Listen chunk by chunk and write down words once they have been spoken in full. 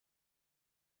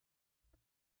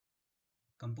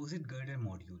Composite Girder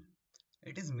Module.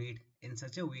 It is made in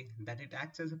such a way that it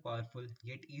acts as a powerful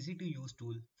yet easy to use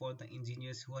tool for the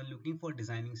engineers who are looking for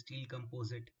designing steel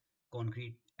composite,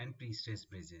 concrete and pre-stressed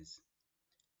bridges.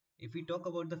 If we talk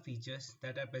about the features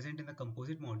that are present in the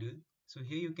composite module, so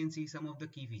here you can see some of the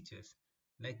key features.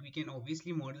 Like we can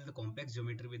obviously model the complex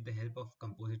geometry with the help of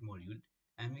composite module,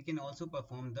 and we can also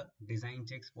perform the design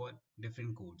checks for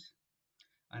different codes.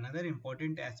 Another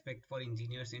important aspect for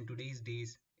engineers in today's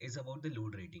days is about the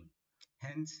load rating.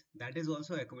 Hence, that is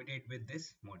also accommodated with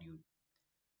this module.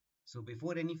 So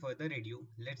before any further ado,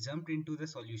 let's jump into the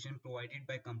solution provided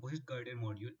by Composite Girder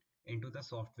Module into the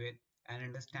software and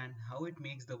understand how it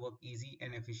makes the work easy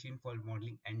and efficient for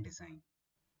modeling and design.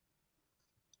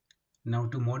 Now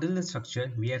to model the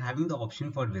structure, we are having the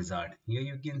option for wizard. Here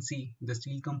you can see the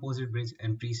steel composite bridge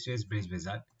and pre-stressed bridge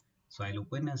wizard. So I'll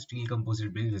open a steel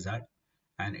composite bridge wizard,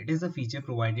 and it is a feature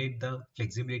provided the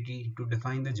flexibility to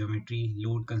define the geometry,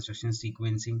 load, construction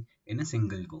sequencing in a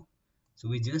single go. So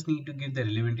we just need to give the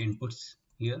relevant inputs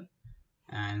here,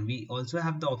 and we also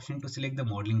have the option to select the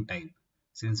modeling type.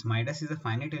 Since Midas is a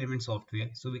finite element software,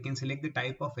 so we can select the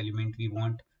type of element we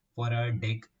want for our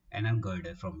deck and our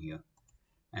girder from here.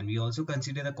 And we also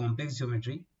consider the complex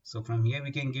geometry. So from here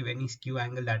we can give any skew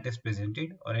angle that is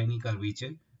presented or any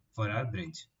curvature for our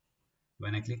bridge.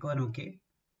 When I click on OK,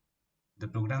 the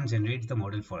program generates the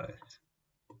model for us.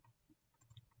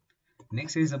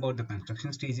 Next is about the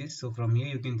construction stages. So from here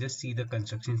you can just see the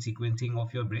construction sequencing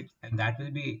of your bridge, and that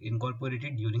will be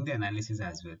incorporated during the analysis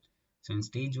as well. So in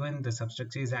stage 1, the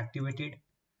substructure is activated,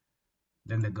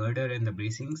 then the girder and the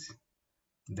bracings,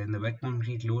 then the wet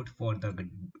concrete load for the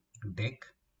deck,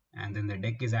 and then the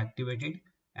deck is activated,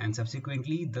 and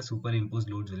subsequently the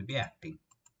superimposed loads will be acting.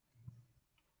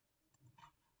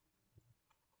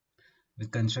 With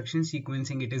construction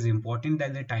sequencing, it is important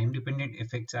that the time dependent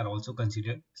effects are also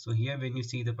considered. So here when you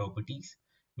see the properties,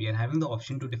 we are having the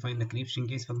option to define the creep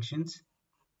shrinkage functions.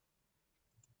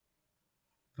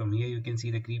 From here you can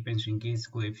see the creep and shrinkage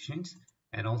coefficients,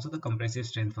 and also the compressive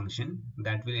strength function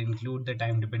that will include the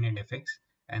time dependent effects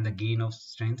and the gain of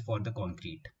strength for the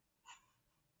concrete.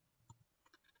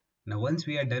 Now once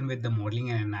we are done with the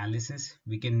modeling and analysis,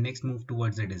 we can next move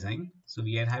towards the design. So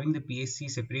we are having the PSC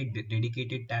separate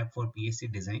dedicated tab for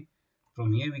PSC design.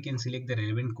 From here we can select the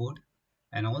relevant code,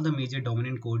 and all the major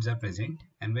dominant codes are present,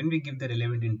 and when we give the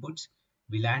relevant inputs,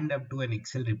 we land up to an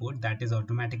Excel report that is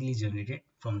automatically generated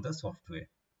from the software.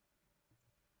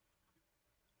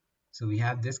 So we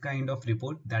have this kind of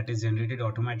report that is generated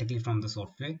automatically from the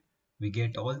software. We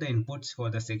get all the inputs for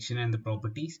the section and the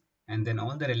properties, and then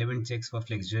all the relevant checks for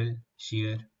flexural,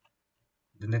 shear,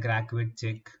 then the crack width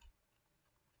check.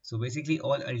 So basically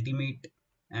all ultimate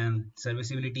and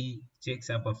serviceability checks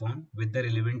are performed with the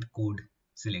relevant code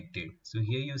selected. So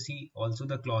here you see also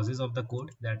the clauses of the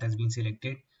code that has been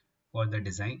selected for the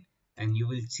design, and you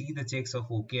will see the checks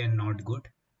of OK and not good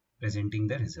presenting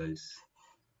the results.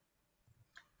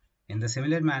 In the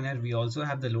similar manner, we also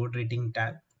have the load rating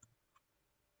tab.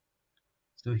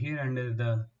 So here under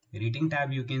the rating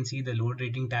tab, you can see the load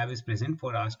rating tab is present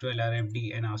for AS12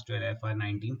 RFD and AS12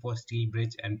 FR19 for steel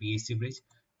bridge and PSC bridge.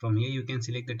 From here you can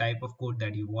select the type of code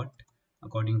that you want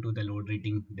according to the load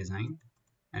rating design.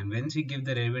 And once we give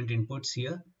the relevant inputs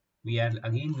here, we are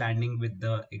again landing with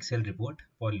the Excel report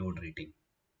for load rating.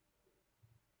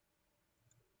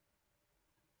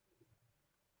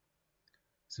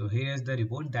 So here is the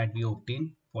report that we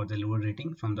obtained for the load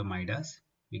rating from the Midas.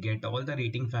 We get all the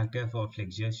rating factor for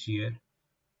flexure, shear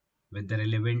with the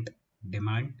relevant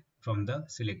demand from the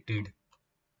selected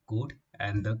code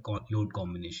and the load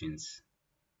combinations.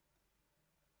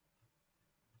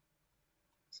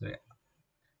 So yeah,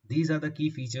 these are the key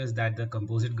features that the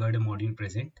Composite Girder module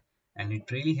present, and it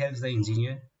really helps the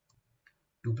engineer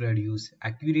to produce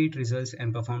accurate results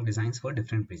and perform designs for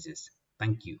different bridges.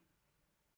 Thank you.